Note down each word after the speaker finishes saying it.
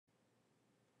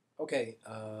Okay,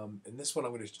 in this one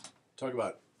I'm going to talk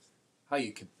about how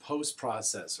you can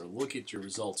post-process or look at your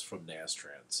results from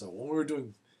Nastran. So when we were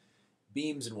doing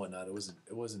beams and whatnot, it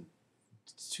wasn't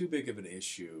too big of an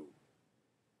issue,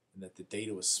 and that the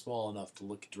data was small enough to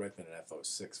look directly at an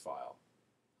FO6 file.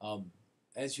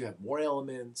 As you have more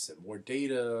elements and more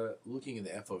data, looking in the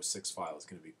FO6 file is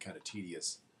going to be kind of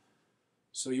tedious.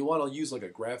 So you want to use like a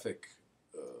graphic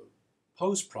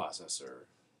post-processor,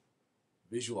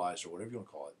 visualizer, whatever you want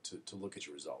to call it, to look at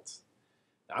your results.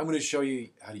 Now I'm going to show you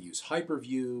how to use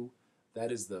Hyperview.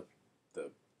 That is the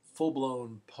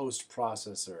full-blown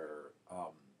post-processor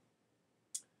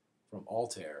from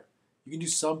Altair. You can do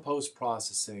some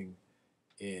post-processing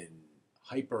in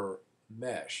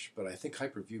Hypermesh, but I think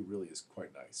Hyperview really is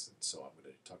quite nice, and so I'm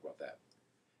going to talk about that.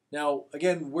 Now,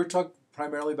 again, we're talking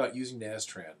primarily about using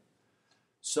Nastran.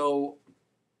 So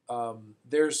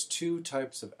there's two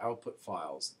types of output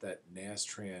files that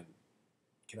Nastran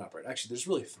can operate. Actually, there's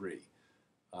really three.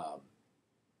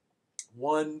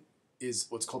 One is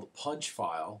what's called a punch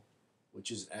file,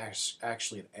 which is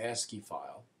actually an ASCII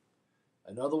file.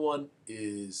 Another one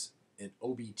is an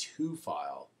OB2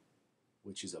 file,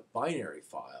 which is a binary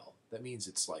file. That means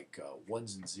it's like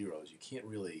ones and zeros. You can't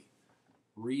really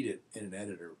read it in an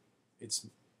editor. It's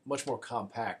much more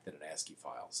compact than an ASCII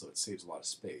file, so it saves a lot of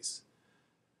space.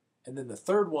 And then the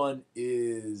third one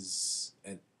is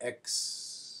an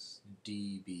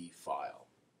XDB file.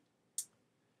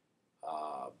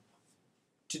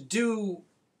 To do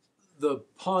the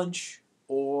punch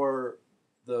or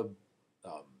the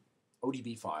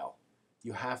ODB file,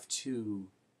 you have to,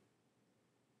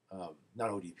 not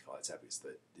ODB file, it's obvious,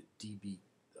 the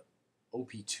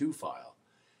OP2 file.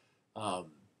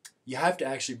 You have to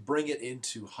actually bring it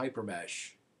into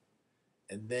Hypermesh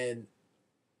and then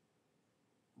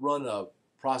run a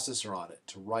processor on it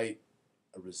to write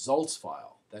a results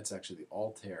file. That's actually the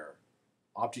Altair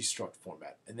OptiStruct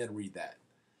format, and then read that.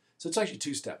 So it's actually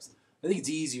two steps. I think it's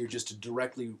easier just to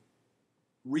directly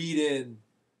read in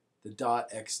the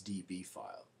 .xdb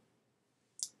file.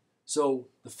 So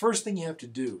the first thing you have to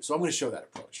do, so I'm going to show that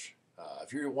approach.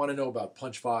 If you want to know about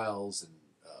punch files and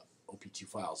OP2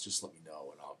 files, just let me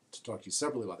know, and I'll talk to you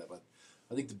separately about that. But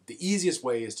I think the easiest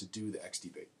way is to do the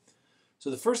XDB. So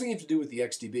the first thing you have to do with the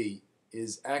XDB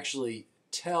is actually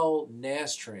tell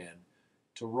Nastran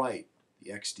to write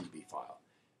the XDB file.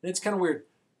 And it's kind of weird.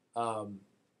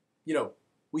 You know,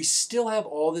 we still have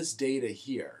all this data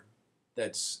here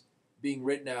that's being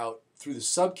written out through the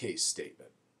subcase statement.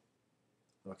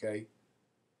 Okay?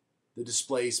 The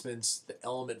displacements, the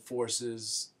element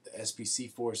forces, the SPC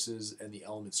forces, and the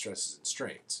element stresses and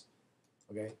strains.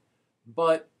 Okay?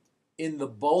 But in the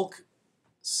bulk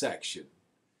section,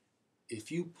 if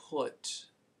you put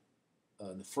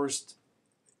the first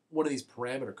one of these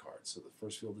parameter cards, so the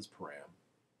first field is param,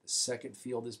 the second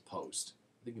field is post,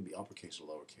 I think it can be uppercase or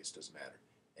lowercase, doesn't matter,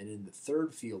 and in the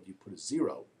third field you put a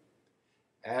 0,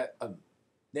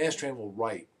 Nastran will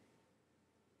write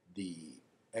the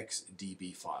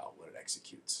XDB file when it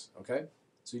executes. Okay?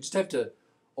 So you just have to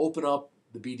open up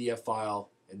the BDF file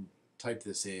and type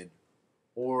this in,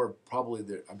 or probably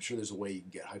I'm sure there's a way you can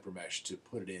get Hypermesh to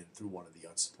put it in through one of the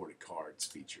unsupported cards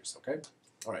features. Okay?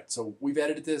 All right, so we've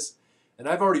edited this, and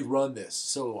I've already run this,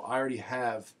 so I already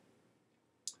have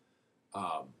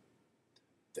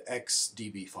the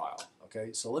XDB file.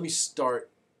 Okay, so let me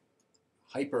start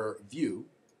Hyperview.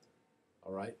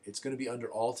 All right, it's going to be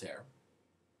under Altair.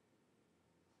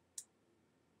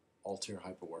 Altair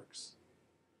HyperWorks.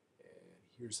 And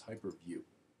here's Hyperview.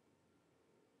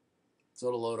 So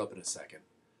it'll load up in a second.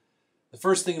 The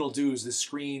first thing it'll do is this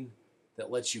screen that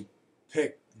lets you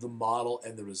pick the model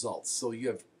and the results. So you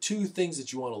have two things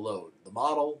that you want to load, the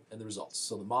model and the results.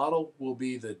 So the model will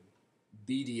be the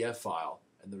BDF file,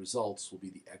 and the results will be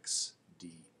the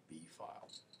XDB file.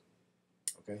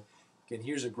 Okay. Again,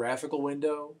 here's a graphical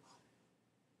window.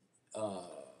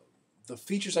 The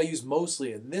features I use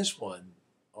mostly in this one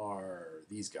are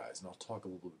these guys, and I'll talk a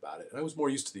little bit about it. And I was more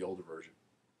used to the older version,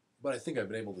 but I think I've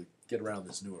been able to get around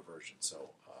this newer version,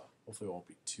 so hopefully it won't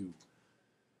be too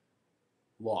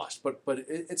lost. But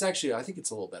it's actually, I think it's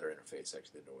a little better interface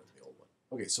actually than the old one.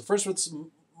 Okay, so first let's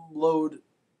load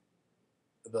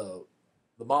the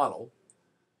model.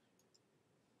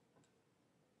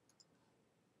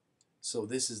 So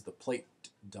this is the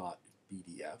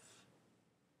plate.bdf,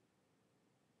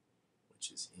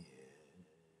 which is in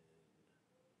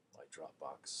my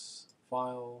Dropbox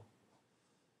file.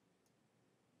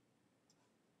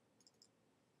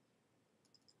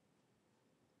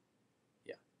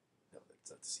 Yeah, no,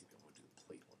 that's not the CP. We'll do the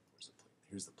plate one. Where's the plate?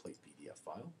 Here's the plate PDF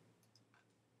file.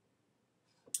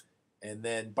 And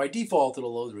then by default,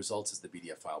 it'll load the results as the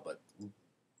PDF file, but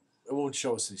it won't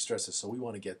show us any stresses, so we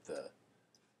want to get the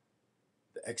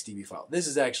XDB file. This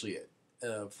is actually it.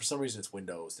 For some reason, it's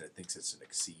Windows, and it thinks it's an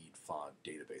Exceed font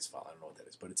database file. I don't know what that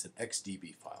is, but it's an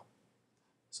XDB file.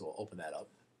 So we'll open that up.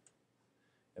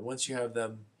 And once you have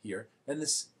them here, and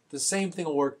the same thing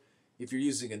will work if you're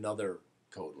using another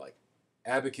code like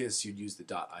Abacus, you'd use the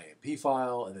 .imp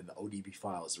file, and then the ODB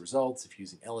file as the results. If you're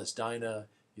using LSDyna,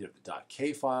 you'd have the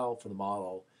 .k file for the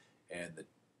model, and the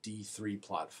D3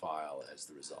 plot file as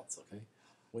the results, okay?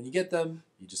 When you get them,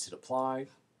 you just hit apply,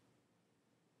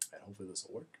 and hopefully this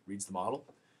will work. Reads the model,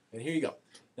 and here you go.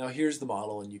 Now here's the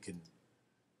model, and you can,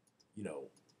 go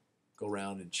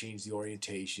around and change the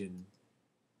orientation,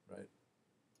 right?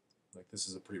 Like this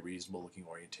is a pretty reasonable looking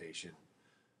orientation.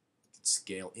 You can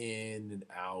scale in and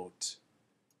out.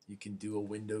 You can do a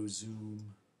window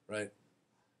zoom, right?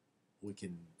 We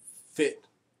can fit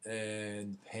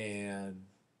and pan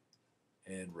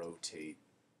and rotate.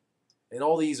 And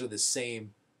all these are the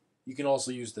same. You can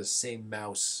also use the same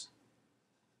mouse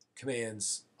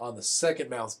commands on the second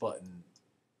mouse button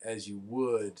as you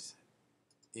would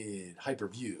in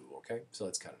Hyperview, okay? So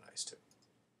that's kind of nice too.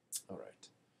 All right.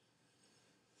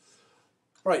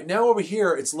 All right, now over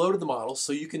here, it's loaded the model,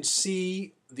 so you can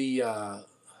see the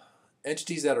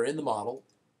entities that are in the model.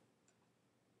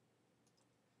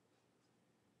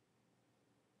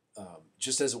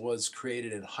 Just as it was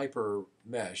created in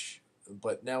HyperMesh,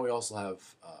 but now we also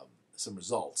have some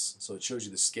results. So it shows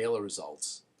you the scalar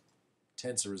results,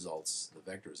 tensor results,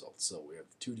 the vector results. So we have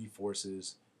 2D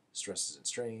forces, stresses and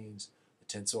strains, the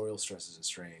tensorial stresses and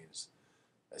strains,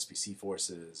 SPC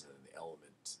forces, and the element,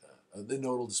 the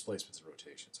nodal displacements and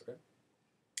rotations, okay?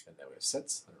 And now we have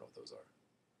sets. I don't know what those are.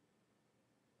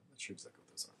 I'm not sure exactly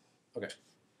what those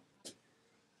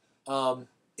are. Okay.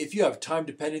 If you have time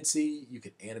dependency, you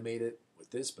can animate it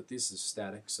with this, but this is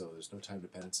static, so there's no time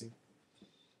dependency.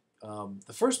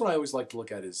 The first one I always like to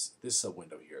look at is this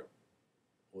window here.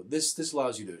 Well, this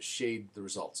allows you to shade the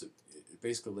results. It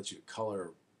basically lets you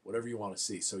color whatever you want to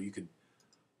see. So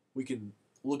we can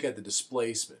look at the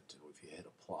displacement, and if you hit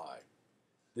apply,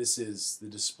 this is the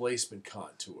displacement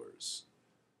contours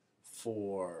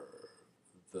for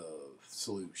the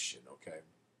solution, okay?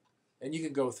 And you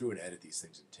can go through and edit these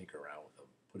things and tinker around with them,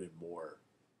 put in more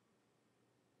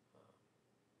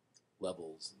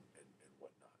levels and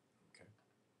whatnot, okay?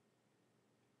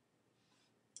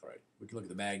 All right, we can look at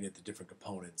the magnet, the different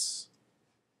components.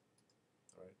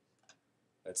 All right,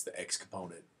 that's the X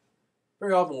component.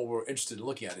 Very often what we're interested in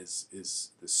looking at is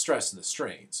the stress and the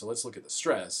strain. So let's look at the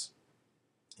stress.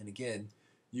 And again,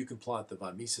 you can plot the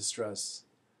von Mises stress,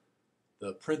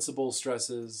 the principal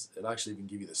stresses. It'll actually even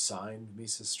give you the sign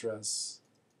Mises stress,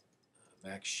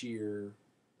 max shear,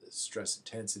 the stress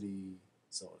intensity,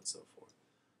 so on and so forth.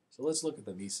 So let's look at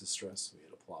the Mises stress. We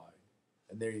hit apply.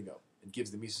 And there you go. It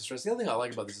gives the Mises stress. The other thing I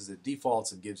like about this is it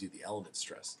defaults and gives you the element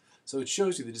stress. So it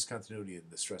shows you the discontinuity in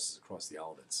the stresses across the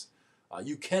elements.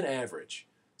 You can average.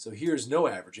 So here's no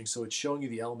averaging, so it's showing you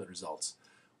the element results.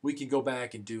 We can go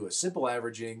back and do a simple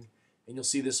averaging, and you'll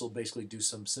see this will basically do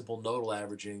some simple nodal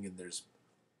averaging, and there's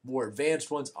more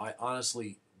advanced ones. I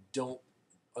honestly don't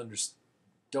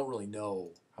really know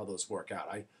how those work out.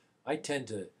 I tend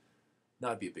to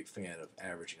not be a big fan of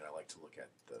averaging, and I like to look at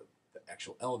the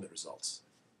actual element results.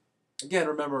 Again,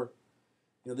 remember,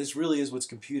 this really is what's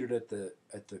computed at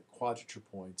the quadrature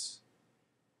points,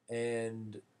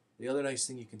 and the other nice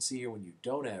thing you can see here when you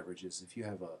don't average is if you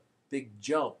have a big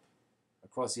jump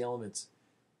across the elements,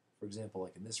 for example,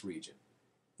 like in this region,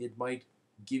 it might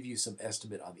give you some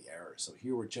estimate on the error. So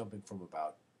here we're jumping from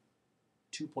about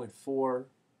 2.4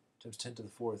 times 10 to the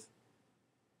 4th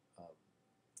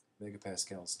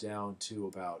megapascals down to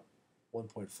about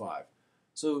 1.5.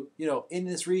 So, in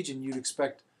this region, you'd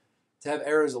expect to have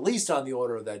errors at least on the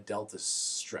order of that delta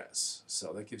stress.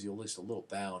 So that gives you at least a little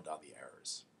bound on the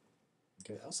errors.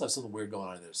 Okay, I also have something weird going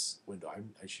on in this window.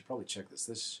 I should probably check this.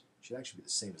 This should actually be the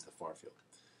same as the far field.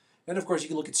 And of course, you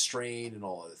can look at strain and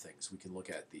all other things. We can look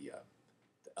at the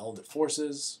element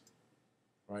forces,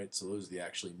 right? So those are the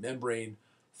actually membrane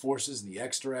forces in the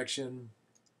X direction.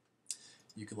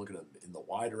 You can look at them in the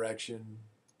Y direction.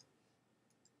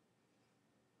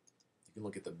 You can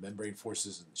look at the membrane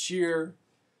forces in the shear.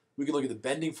 We can look at the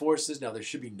bending forces. Now, there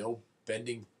should be no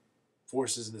bending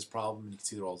forces in this problem. You can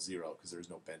see they're all 0 because there's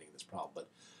no bending in this problem.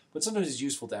 But sometimes it's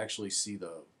useful to actually see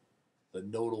the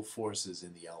nodal forces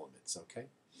in the elements, okay?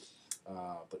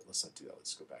 But let's not do that.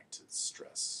 Let's go back to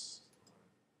stress.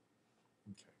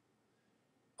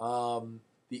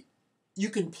 Okay. You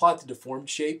can plot the deformed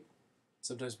shape.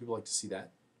 Sometimes people like to see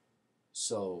that.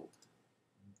 So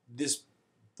this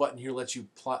button here lets you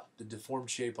plot the deformed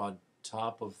shape on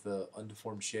top of the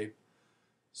undeformed shape.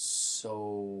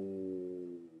 So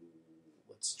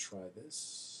let's try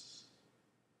this.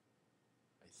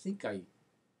 I think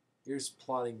here's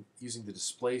plotting using the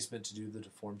displacement to do the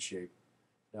deformed shape.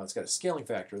 Now it's got a scaling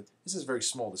factor. This is a very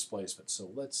small displacement,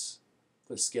 so let's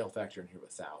put a scale factor in here of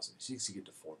 1,000. So you can see it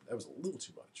deformed. That was a little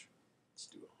too much. Let's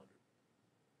do 100.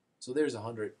 So there's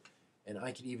 100, and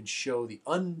I can even show the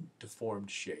undeformed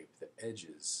shape, the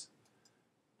edges,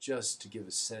 just to give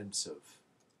a sense of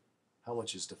how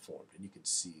much is deformed. And you can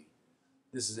see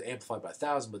this is amplified by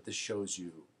 1,000, but this shows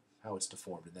you how it's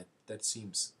deformed, and that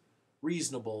seems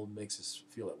reasonable, makes us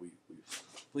feel that we've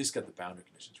at least got the boundary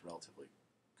conditions relatively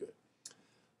good.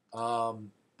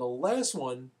 The last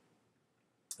one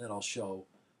that I'll show,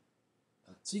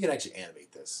 so you can actually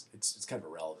animate this. It's kind of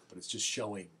irrelevant, but it's just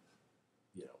showing,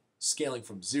 scaling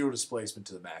from 0 displacement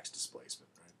to the max displacement,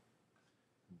 right?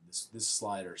 This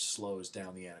slider slows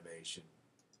down the animation.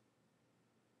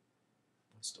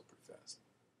 It's still pretty fast.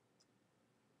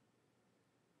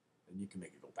 And you can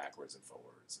make it go backwards and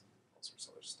forwards and all sorts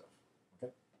of other stuff.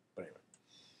 Okay? But anyway.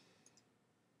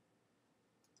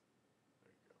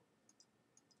 There you go.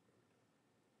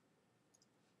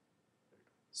 There you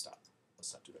go. Stop.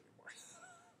 Let's not do that anymore.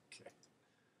 Okay.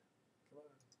 Come on.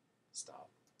 Stop.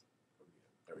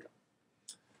 There we go.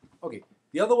 Okay.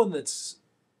 The other one that's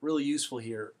really useful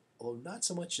here, although not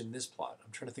so much in this plot,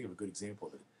 I'm trying to think of a good example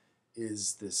of it,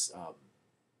 is this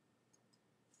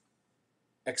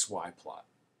XY plot.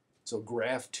 So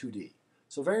graph 2D.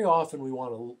 So very often we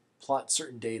want to plot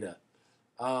certain data.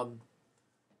 I'm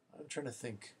trying to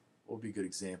think what would be a good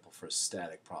example for a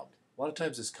static problem. A lot of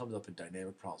times this comes up in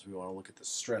dynamic problems. We want to look at the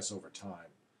stress over time.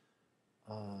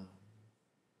 I'm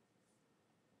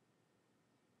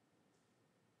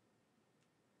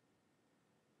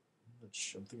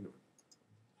thinking of.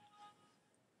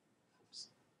 Oops.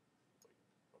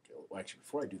 Okay. Well, actually,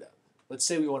 before I do that, let's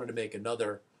say we wanted to make a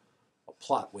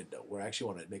plot window where I actually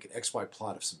want to make an XY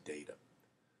plot of some data.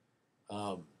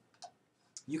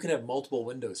 You can have multiple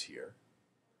windows here.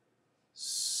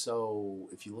 So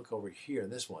if you look over here in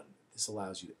this one, this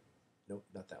allows you to, nope,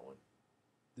 not that one.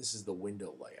 This is the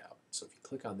window layout. So if you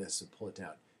click on this and pull it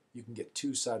down, you can get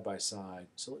 2 side by side.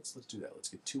 So let's do that. Let's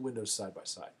get 2 windows side by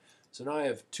side. So now I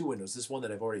have 2 windows. This one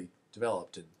that I've already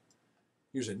developed, and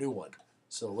here's a new one.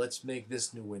 So let's make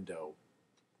this new window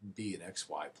be an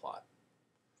XY plot.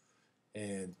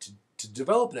 And to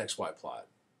develop an XY plot,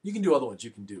 you can do other ones.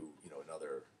 You can do,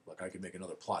 another, like I could make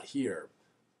another plot here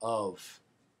of,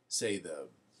 say, the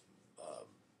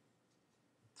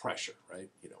pressure, right?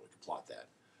 We can plot that.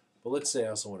 But let's say I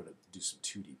also wanted to do some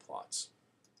 2D plots.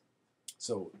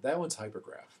 So that one's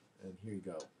hypergraph, and here you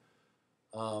go.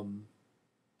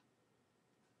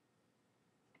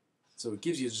 So it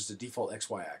gives you just a default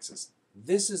XY axis.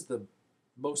 This is the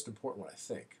most important one, I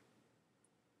think.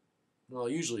 Well,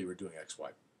 usually we're doing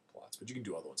XY plots, but you can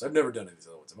do other ones. I've never done any of these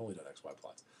other ones. I've only done XY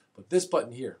plots. But this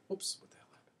button here, whoops, what the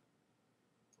hell happened?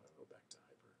 I'll go back to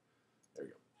Hyper. There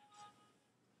we go.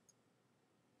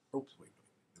 Oops, wait.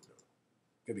 No.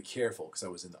 Gotta be careful because I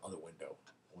was in the other window.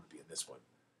 I want to be in this one.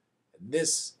 And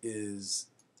this is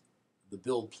the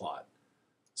build plot.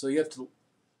 So you have to,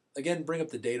 again, bring up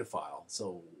the data file.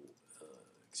 So,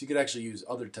 because you could actually use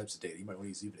other types of data. You might want to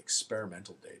use even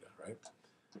experimental data, right?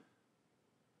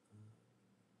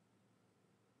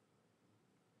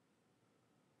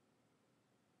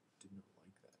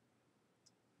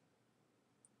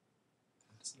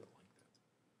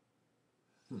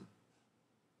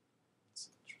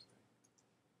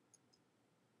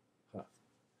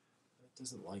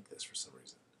 Doesn't like this for some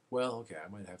reason. Well, okay, I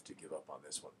might have to give up on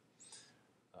this one.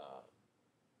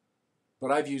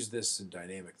 But I've used this in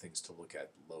dynamic things to look at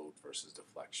load versus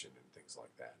deflection and things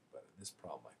like that. But in this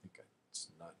problem, I think it's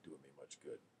not doing me much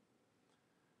good.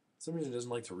 For some reason, it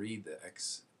doesn't like to read the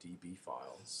XDB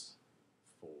files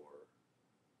for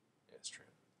Nastran.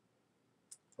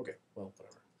 Okay, well,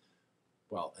 whatever.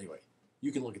 Well, anyway,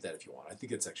 you can look at that if you want. I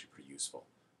think it's actually pretty useful.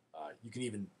 You can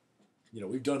even,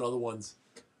 we've done other ones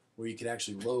where you can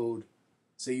actually load,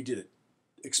 say you did an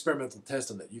experimental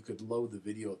test on that, you could load the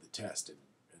video of the test and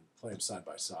play them side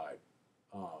by side.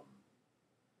 I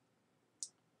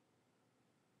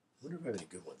wonder if I have any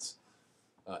good ones.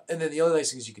 And then the other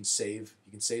nice thing is you can save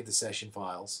the session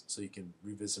files so you can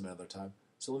revisit them another time.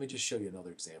 So let me just show you another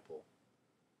example.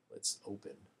 Let's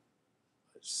open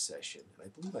a session. And I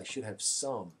believe I should have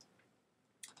some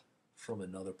from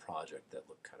another project that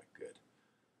look kind of good.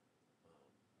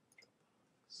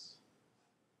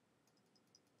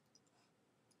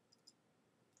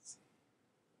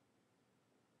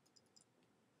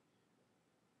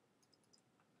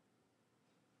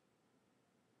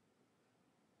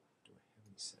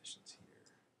 sessions here?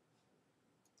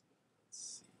 Let's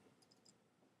see.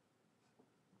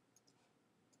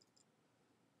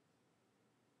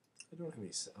 I don't have any.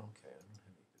 Okay, I don't have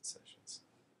any good sessions.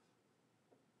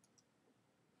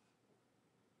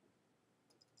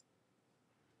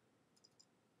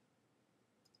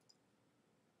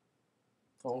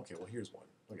 Oh, okay. Well, here's one.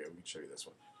 Okay, we can show you this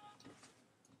one.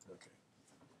 Okay.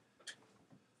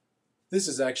 This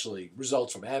is actually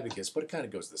results from Abacus, but it kind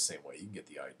of goes the same way. You can get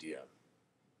the idea.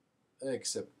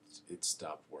 Except it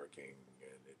stopped working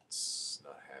and it's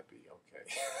not happy. Okay.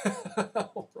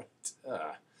 All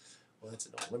right. Well, that's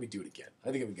annoying. Let me do it again.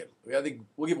 I think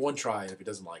we'll give it one try, and if it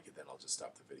doesn't like it, then I'll just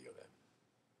stop the video then.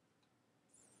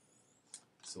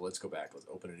 So let's go back. Let's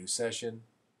open a new session.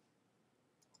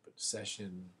 Open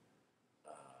session.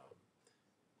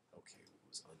 Okay, it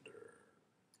was under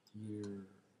here.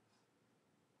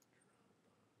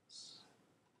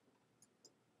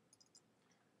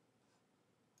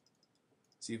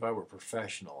 See, if I were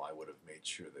professional, I would have made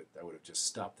sure that I would have just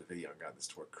stopped the video and gotten this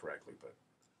to work correctly, but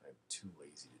I'm too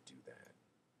lazy to do that.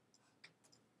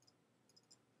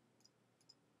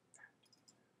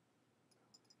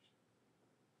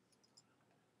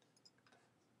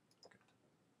 Okay.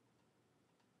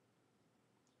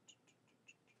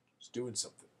 It's doing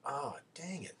something. Ah,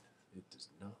 dang it. It does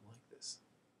not like this.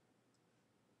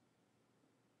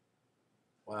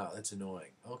 Wow, that's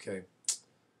annoying. Okay.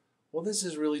 Well, this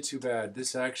is really too bad.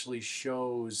 This actually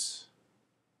shows...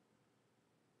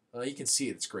 you can see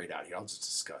it. It's grayed out here. I'll just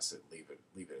discuss it. Leave it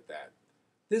at that.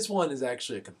 This one is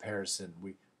actually a comparison.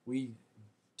 We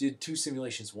did two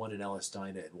simulations, one in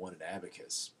LS-DYNA and one in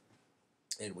Abacus.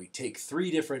 And we take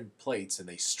 3 different plates and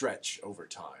they stretch over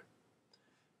time.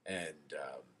 And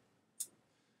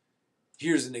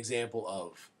here's an example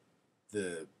of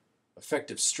the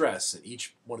effective stress in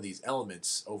each one of these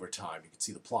elements over time. You can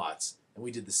see the plots. And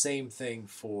we did the same thing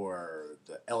for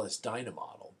the LS-DYNA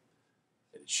model.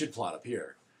 And it should plot up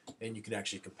here. And you can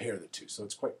actually compare the two. So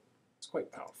it's quite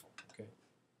powerful. Okay,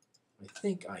 I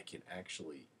think I can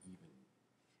actually even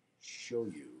show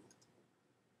you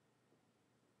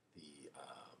the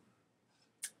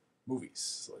movies.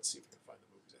 So let's see if we can find the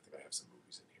movies. I think I have some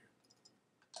movies in here.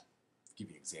 Give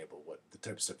you an example of what the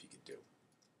type of stuff you can do. No,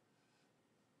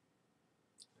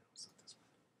 it's not this one.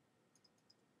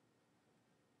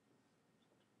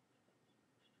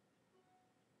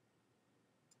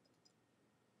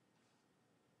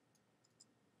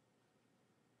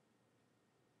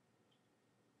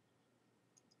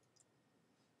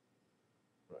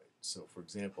 Right. So, for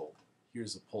example,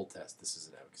 here's a pull test. This is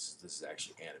an Abacus. This is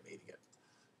actually animating it.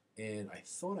 And I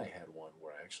thought I had one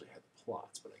where I actually had the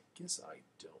plots, but I guess I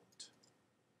don't.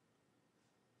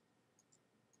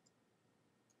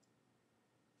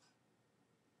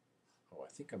 Oh, I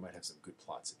think I might have some good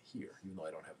plots in here, even though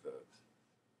I don't have the...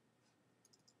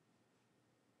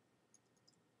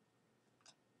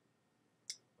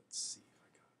 Let's see if I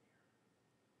got here.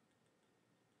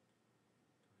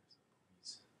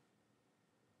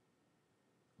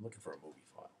 I'm looking for a movie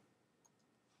file.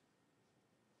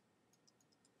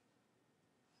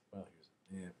 Well,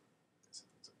 here's... Yeah.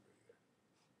 Something's up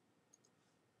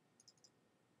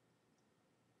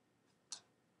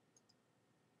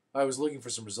there. I was looking for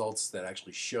some results that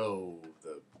actually show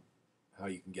how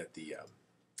you can get the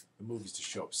movies to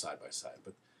show up side by side,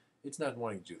 but it's not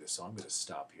wanting to do this, so I'm going to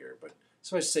stop here. But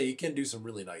so I say you can do some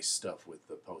really nice stuff with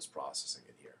the post-processing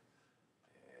in here,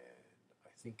 and I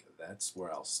think that's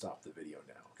where I'll stop the video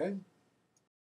now. Okay.